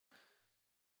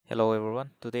Hello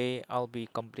everyone. Today I'll be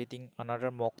completing another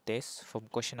mock test from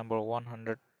question number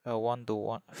 101 to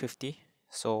 150.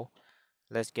 So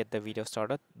let's get the video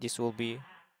started. This will be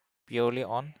purely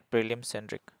on prelim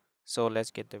centric. So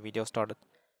let's get the video started.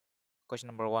 Question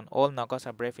number 1. All Nagas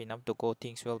are brave enough to go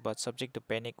things well but subject to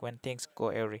panic when things go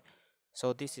awry.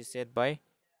 So this is said by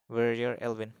Warrior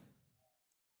Elvin.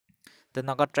 The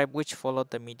Naga tribe which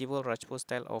followed the medieval Rajput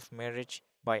style of marriage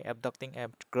by abducting a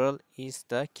girl is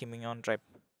the Kimyon tribe.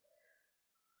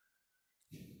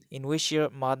 In which year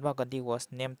Mahatma Gandhi was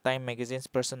named Time Magazine's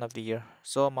Person of the Year.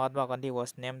 So Mahatma Gandhi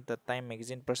was named the Time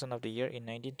Magazine Person of the Year in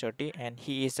 1930 and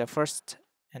he is the first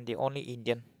and the only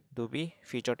Indian to be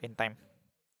featured in Time.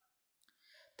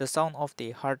 The sound of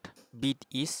the heartbeat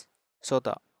is so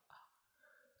the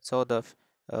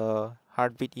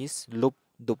heartbeat is loop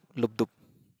doop loop doop.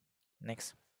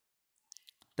 Next,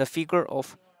 the figure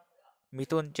of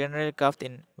Mithun generally carved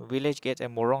in village gates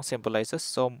and Morong symbolizes.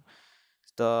 So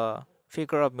the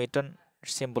figure of Mithun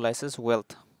symbolizes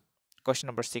wealth. Question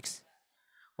number 6.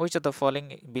 Which of the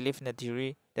following believe in the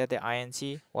theory that the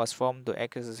INC was formed to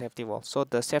act as a safety valve? So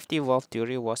the safety valve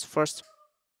theory was first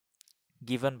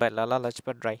given by Lala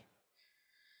Lajpat Rai.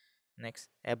 Next,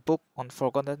 a book on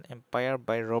Forgotten Empire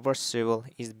by Robert Sewell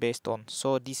is based on.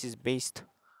 So this is based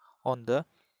on the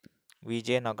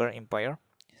Vijayanagar Empire.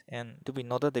 And to be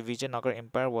noted, the Vijayanagar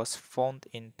Empire was founded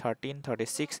in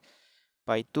 1336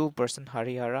 by two persons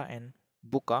Harihara and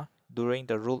Buka during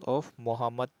the rule of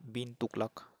Muhammad bin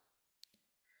Tughlaq.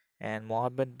 And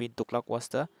Muhammad bin Tughlaq was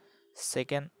the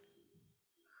second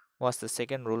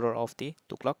ruler of the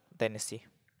Tughlaq dynasty.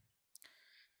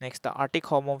 Next, the Arctic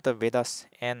home of the Vedas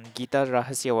and Gita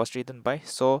Rahasya was written by.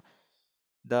 So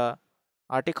the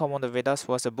Arctic home of the Vedas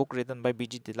was a book written by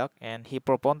B.G. Tilak, and he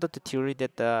propounded the theory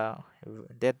that the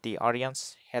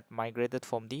Aryans had migrated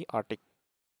from the Arctic.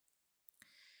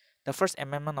 The first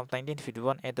amendment of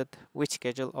 1951 added which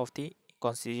schedule of the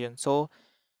Constitution? So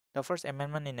the first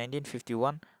amendment in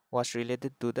 1951 was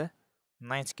related to the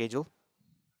 9th schedule,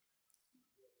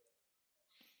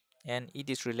 and it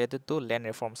is related to land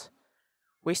reforms.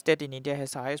 Which state in India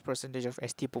has the highest percentage of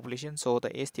ST population? So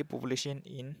the ST population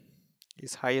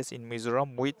is highest in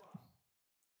Mizoram with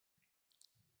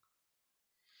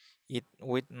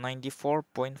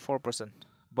 94.4%.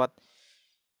 But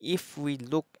if we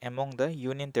look among the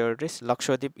Union territories,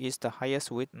 Lakshadweep is the highest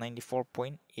with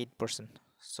 94.8%.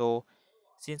 So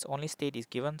since only state is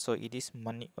given, so it is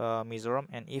Mizoram,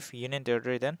 and if Union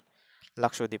territory, then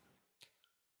Lakshadweep.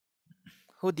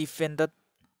 Who defended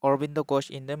Aurobindo Ghosh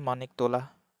in the Maniktola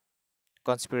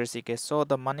conspiracy case? So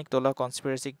the Maniktola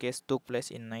conspiracy case took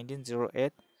place in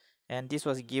 1908, and this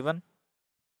was given,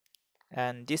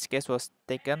 and this case was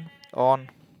taken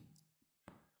on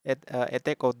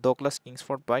attack of Douglas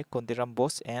Kingsford by Kundiram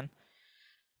Bose, and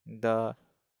the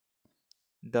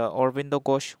Aurobindo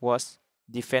Ghosh was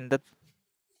defended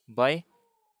by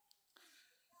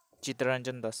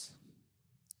Chittaranjan Das.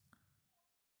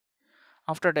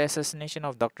 After the assassination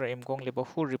of Dr. Imkong Lebo,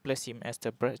 who replaced him as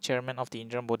the chairman of the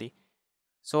interim body?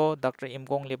 So Dr.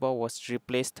 Imkong Lebo was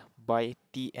replaced by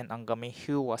T. N. Angami,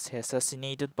 who was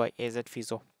assassinated by AZ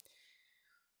Fizo.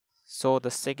 So the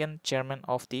second chairman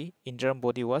of the interim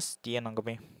body was T. N.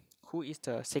 Angami. Who is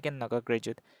the second Naga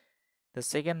graduate? The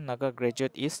second Naga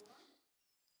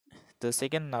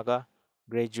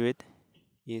graduate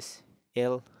is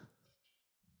L.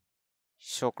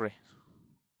 Shokre.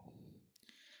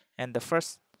 And the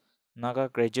first Naga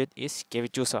graduate is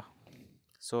Kevichusa.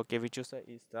 So Kevichusa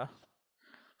is the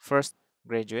first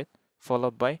graduate,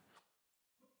 followed by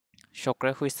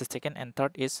Shokre, who is the second, and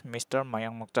third is Mr.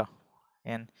 Mayang Mukta.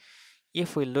 And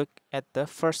if we look at the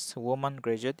first woman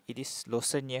graduate, it is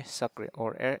Losenye Sakre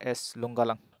or R.S.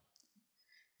 Lungalang.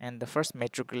 And the first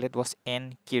matriculate was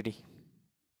N. Kiri.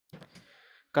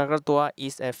 Krakatoa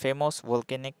is a famous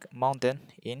volcanic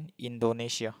mountain in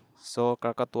Indonesia. So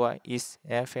Krakatoa is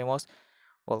a famous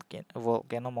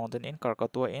volcano mountain in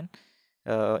Krakatoa in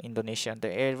Indonesia.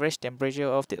 The average temperature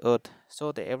of the earth.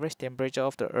 So the average temperature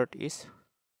of the earth is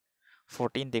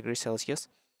 14 degrees Celsius.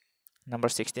 Number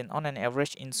 16. On an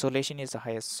average, insolation is the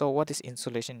highest. So what is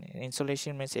insolation?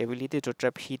 Insolation means ability to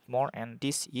trap heat more, and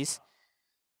this is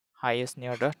highest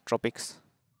near the tropics.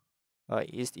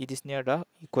 It is near the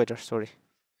equator. Sorry,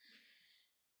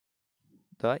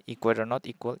 the equator, not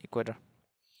equator.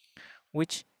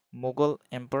 Which Mughal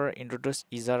emperor introduced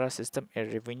Izara system, a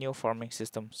revenue farming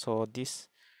system? So this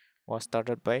was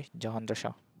started by Jahandar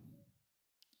Shah.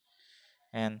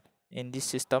 And in this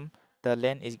system, the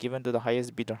land is given to the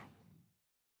highest bidder.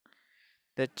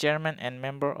 The chairman and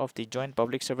member of the Joint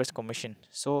Public Service Commission.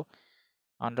 So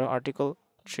under Article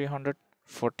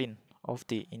 314 of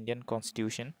the Indian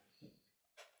Constitution,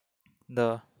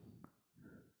 the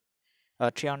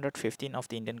 315 of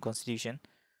the Indian Constitution,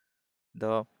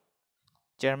 the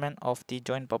chairman of the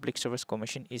Joint Public Service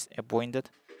Commission is appointed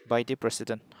by the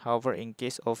President. However, in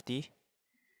case of the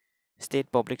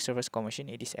State Public Service Commission,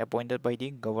 it is appointed by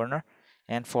the Governor,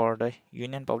 and for the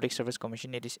Union Public Service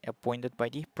Commission, it is appointed by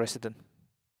the President.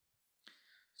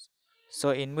 So,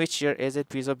 in which year AZ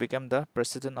Piso became the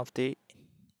President of the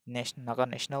Naga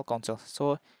National Council?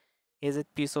 So, AZ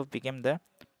Piso became the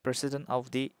President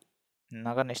of the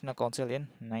Naga National Council in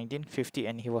 1950,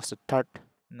 and he was the third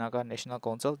Naga National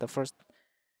Council. The first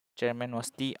chairman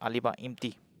was the Aliba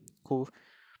Imti, who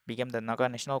became the Naga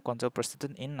National Council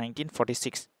President in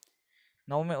 1946.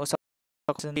 Naomi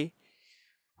Osaka,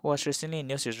 who was recently in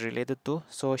news, is related to,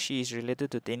 so she is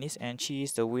related to tennis, and she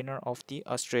is the winner of the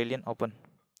Australian Open,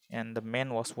 and the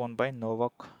man was won by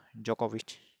Novak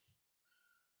Djokovic.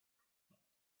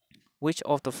 Which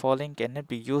of the following cannot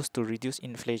be used to reduce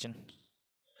inflation?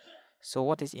 So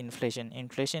what is inflation?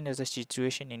 Inflation is a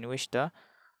situation in which the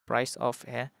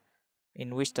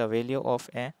value of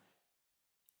a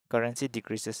currency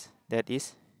decreases. That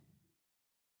is,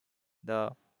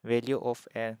 the value of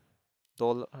a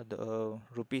dollar,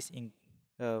 rupees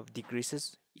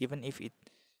decreases even if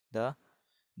the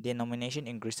denomination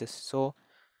increases. So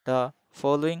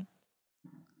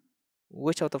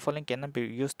which of the following cannot be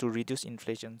used to reduce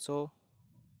inflation? So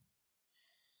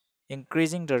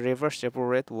increasing the reverse repo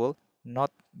rate will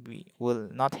not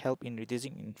help in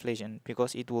reducing inflation,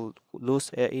 because it will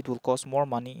cost more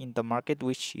money in the market,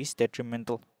 which is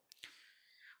detrimental.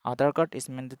 Aadhaar card is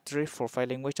mandatory for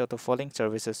filing which of the following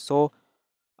services? So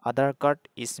Aadhaar card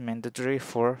is mandatory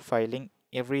for filing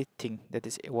everything, that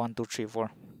is 1, 2, 3,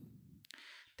 4.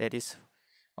 That is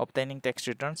obtaining tax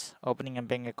returns, opening a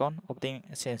bank account, obtaining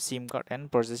a SIM card,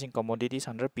 and purchasing commodities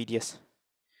under PDS.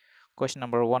 Question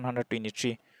number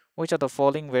 123. Which of the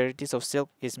following varieties of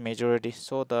silk is majority?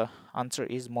 So the answer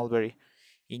is mulberry.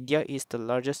 India is the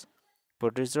largest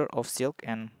producer of silk,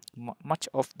 and much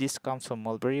of this comes from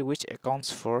mulberry, which accounts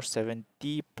for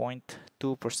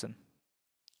 70.2%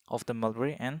 of the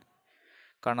mulberry, and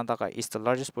Karnataka is the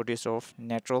largest producer of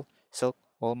natural silk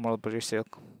or mulberry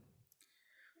silk.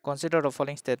 Consider the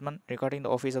following statement regarding the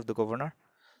office of the governor.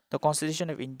 The Constitution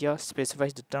of India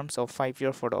specifies the terms of 5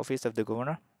 years for the office of the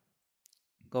governor.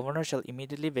 Governor shall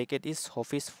immediately vacate his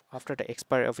office after the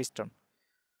expiry of his term.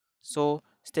 So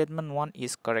statement 1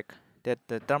 is correct, that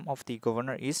the term of the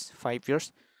governor is 5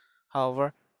 years.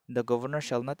 However, the governor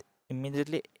shall not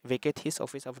immediately vacate his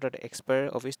office after the expiry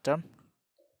of his term.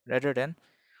 Rather than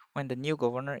when the new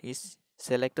governor is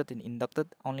selected and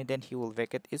inducted, only then he will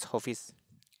vacate his office.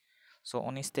 So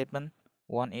only statement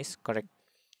 1 is correct.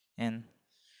 And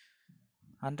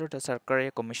under the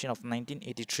Sarkaria Commission of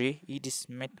 1983, it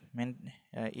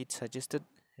suggested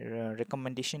a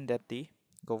recommendation that the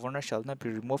governor shall not be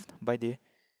removed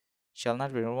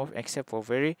except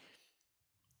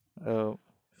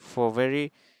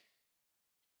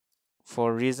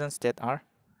for reasons that are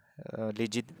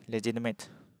legitimate.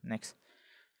 Next,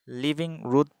 living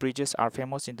root bridges are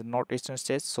famous in the northeastern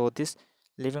states. So these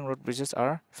living root bridges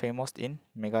are famous in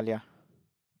Meghalaya.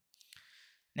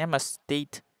 Name of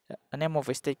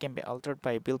a state can be altered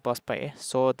by a bill passed by a.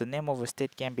 So the name of a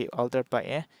state can be altered by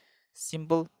a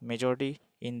simple majority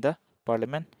in the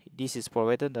parliament. This is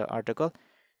provided in the Article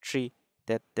 3,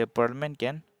 that the parliament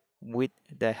can, with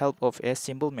the help of a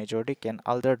simple majority, can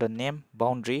alter the name,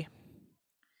 boundary,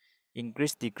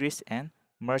 increase, decrease, and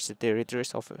merge the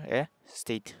territories of a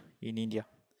state in India.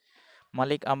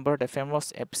 Malik Ambar, the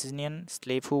famous Abyssinian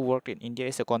slave who worked in India,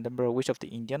 is a contemporary which of the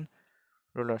Indian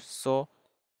rulers? So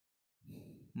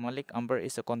Malik Ambar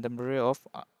is a contemporary of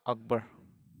Akbar.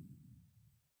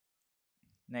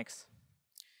 Next,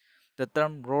 the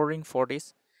term roaring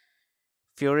 40s,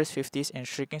 furious 50s, and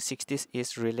shrieking 60s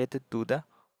is related to the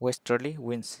westerly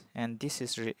winds, and this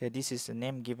is a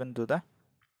name given to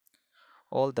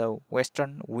all the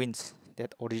western winds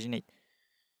that originate.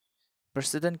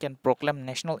 President can proclaim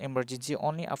national emergency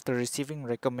only after receiving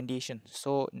recommendation.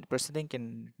 So the president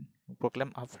can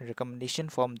proclaim after recommendation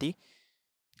from the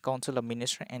Council of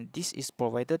Ministers, and this is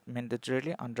provided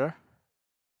mandatorily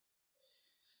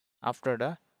after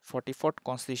the 44th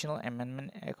Constitutional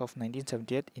Amendment Act of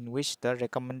 1978, in which the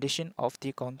recommendation of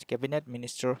the Cabinet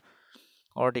Minister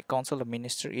or the Council of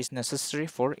Ministers is necessary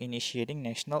for initiating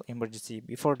national emergency.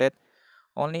 Before that,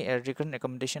 only a written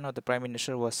recommendation of the Prime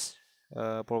Minister was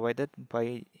provided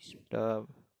by the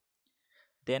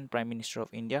then Prime Minister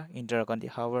of India, Indira Gandhi.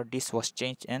 However, this was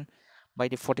changed, and by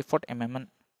the 44th Amendment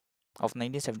of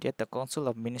 1978, the Council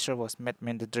of Ministers was made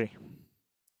mandatory.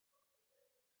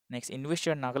 Next, in which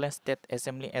year Nagaland State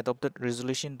Assembly adopted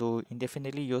resolution to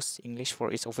indefinitely use English for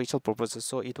its official purposes.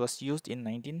 So it was used in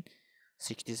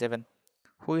 1967.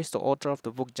 Who is the author of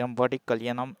the book Jambavati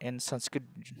Kalyanam and Sanskrit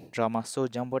drama? So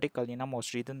Jambavati Kalyanam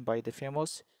was written by the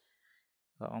famous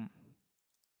um,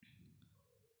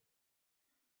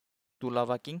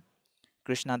 Tulava king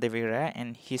Krishna Devaraya,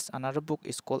 and his another book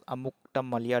is called Amukta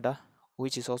Malyada,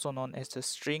 which is also known as the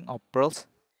String of Pearls,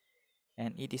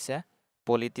 and it is a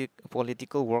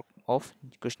political work of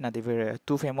Krishna Devaraya.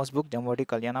 Two famous books, Jambavati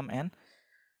Kalyanam and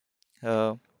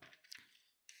uh,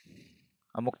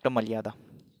 Amukta Malyada.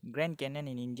 Grand Canyon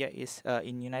in India is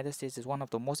in United States is one of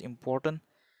the most important,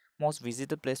 most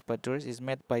visited place by tourists is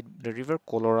made by the river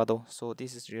Colorado. So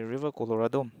this is the river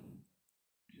Colorado.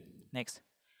 Next,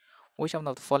 which of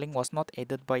the following was not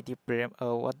added by the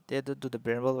what added to the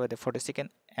preamble by the 42nd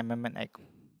Amendment Act?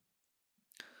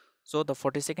 So the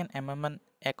 42nd Amendment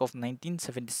Act of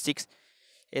 1976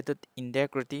 added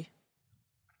integrity,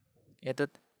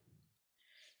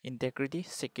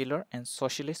 secular and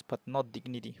socialist, but not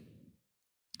dignity.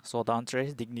 So the answer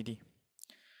is dignity.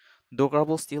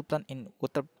 Durgapur steel plant in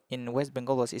West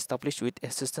Bengal was established with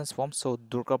assistance so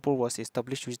Durgapur was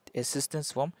established with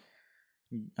assistance from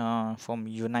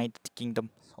United Kingdom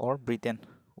or Britain,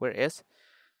 whereas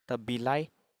the Bilai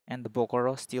and the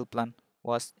Bokaro steel plant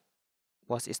was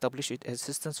established with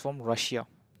assistance from Russia,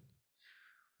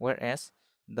 whereas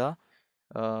the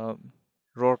uh,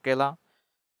 Rourkela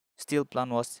steel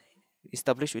plant was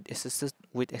established with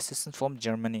assistance from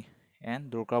Germany,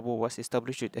 and Durgapur was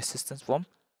established with assistance from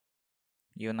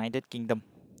United Kingdom,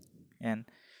 and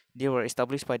they were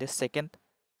established by the second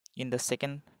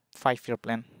 5-year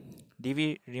plan.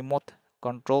 TV remote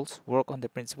controls work on the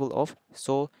principle of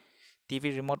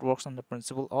TV remote works on the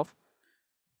principle of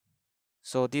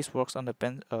this works on the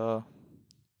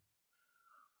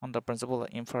principle of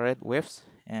infrared waves,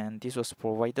 and this was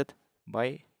provided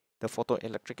by the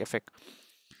photoelectric effect.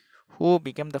 Who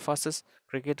became the fastest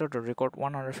cricketer to record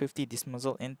 150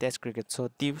 dismissal in Test cricket? So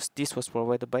this was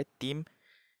provided by Tim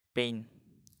Paine.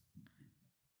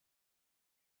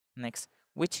 Next,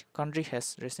 which country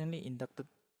has recently inducted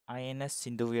INS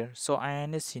Sindhuvir? So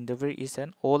INS Sindhuvir is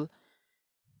an old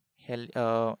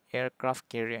aircraft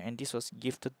carrier, and this was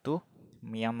gifted to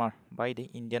Myanmar by the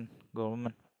Indian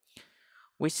government.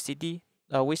 Which state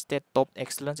topped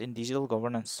excellence in digital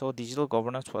governance? So digital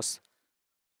governance was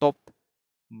topped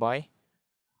by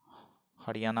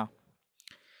Haryana.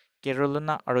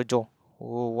 Carolina Araujo,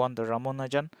 who won the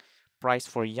Ramanujan Prize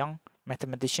for Young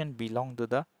Mathematician, belonged to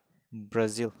the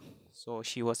Brazil. So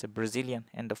she was a Brazilian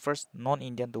and the first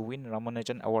non-Indian to win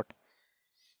Ramanujan Award.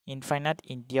 Infinite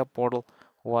India portal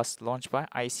was launched by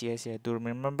ICICI. Do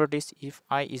remember this? If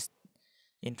I is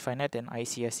infinite and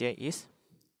ICICI is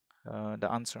the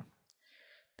answer.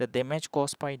 The damage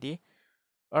caused by the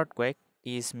earthquake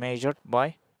is measured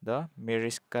by the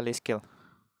Mercalli scale.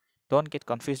 Don't get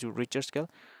confused with Richter scale.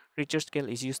 Richter scale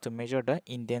is used to measure the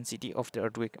intensity of the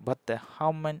earthquake, but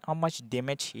how much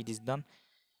damage it is done,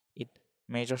 it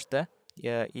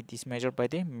is measured by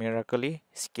the Mercalli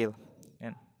scale.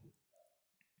 And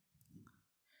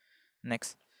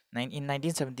next, in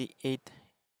 1978,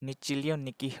 Nichilio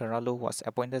Nikki Heralu was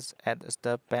appointed as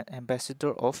the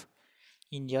ambassador of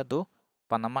India to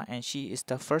Panama, and she is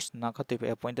the first Naga to be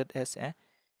appointed as an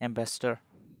ambassador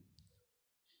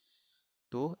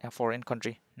to a foreign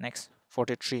country. Next,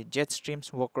 43. Jet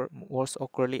streams was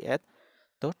occurring at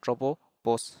the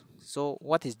tropopause. So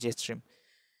what is jet stream?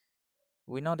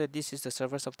 We know that this is the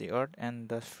surface of the earth, and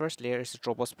the first layer is the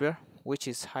troposphere, which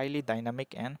is highly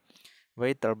dynamic and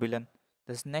very turbulent.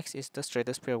 The next is the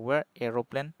stratosphere, where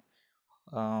aeroplane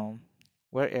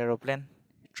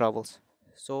travels.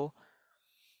 So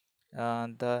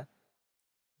the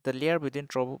layer between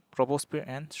troposphere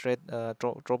and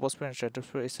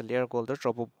stratosphere is a layer called the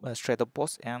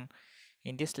stratopause, and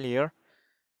in this layer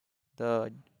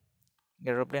the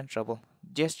aeroplane travel.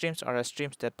 Jet streams are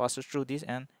streams that passes through this,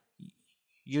 and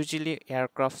usually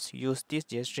aircrafts use these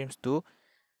jet streams to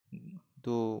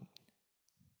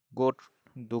go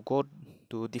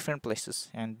to different places,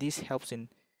 and this helps in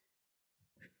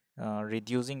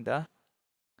reducing the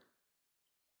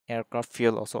aircraft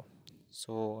fuel also.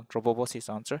 So tropopause is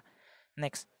answer.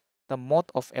 Next, the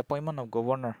mode of appointment of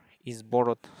governor is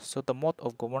borrowed. So the mode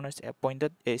of governor is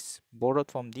appointed is borrowed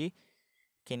from the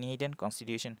Canadian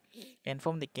Constitution, and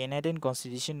from the Canadian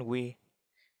Constitution we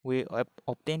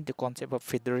obtain the concept of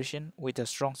federation with a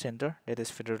strong center, that is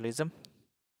federalism,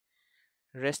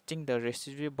 resting the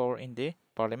residual power in the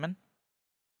parliament,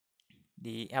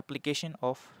 the application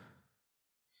of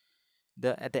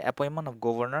the appointment of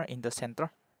governor in the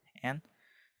center, and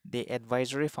the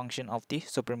advisory function of the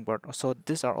Supreme Court. So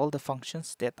these are all the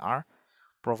functions that are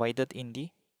provided in the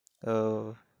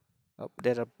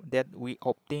that we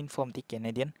obtain from the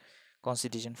Canadian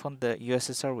Constitution. From the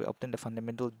USSR we obtain the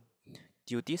fundamental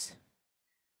duties,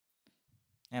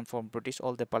 and from British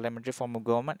all the parliamentary form of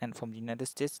government, and from the United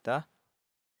States the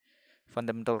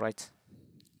fundamental rights.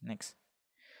 Next,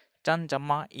 Chan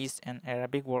Jama is an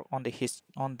Arabic work on the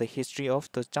history of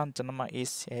the Chan Jama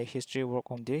is a history work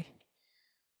on the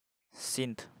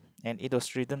Sindh, and it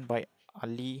was written by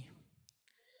Ali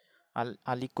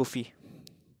Kufi,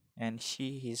 and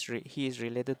he is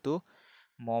related to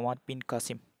Muhammad bin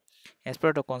Qasim. As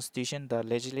per the constitution, the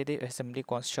legislative assembly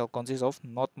shall consist of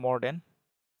not more than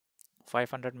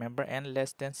 500 members and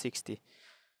less than 60.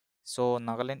 So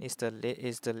Nagaland is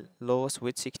the lowest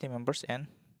with 60 members, and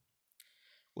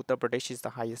Uttar Pradesh is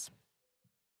the highest.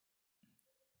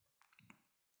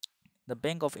 The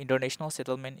Bank of International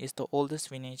Settlement is the oldest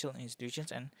financial institution,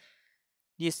 and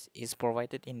this is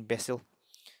provided in Basel.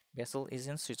 Basel is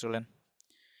in Switzerland.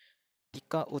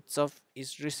 Tika Utsav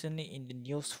is recently in the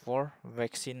news for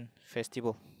vaccine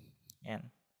festival,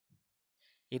 and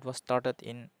it was started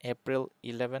in April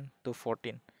 11 to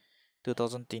 14,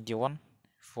 2021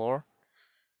 for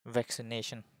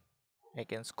vaccination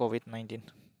against COVID-19.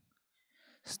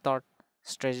 Start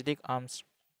Strategic Arms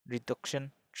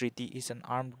Reduction Treaty is an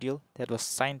arms deal that was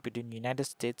signed between United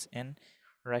States and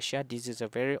Russia. This is a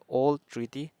very old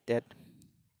treaty that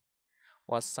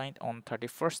was signed on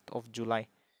 31st of July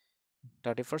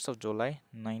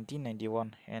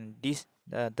 1991, and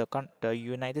the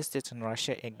United States and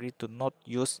Russia agreed to not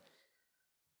use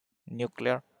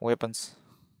nuclear weapons.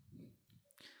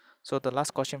 So the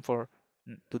last question for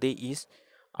today is,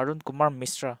 Arun Kumar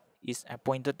Mishra is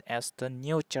appointed as the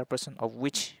new chairperson of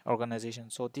which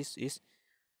organization? So this is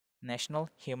National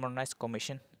Human Rights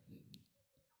Commission,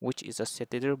 which is a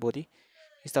statutory body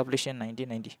established in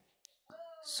 1990.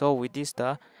 So with this,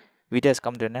 the video has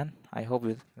come to an end. I hope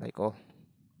you like all.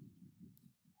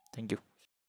 Thank you.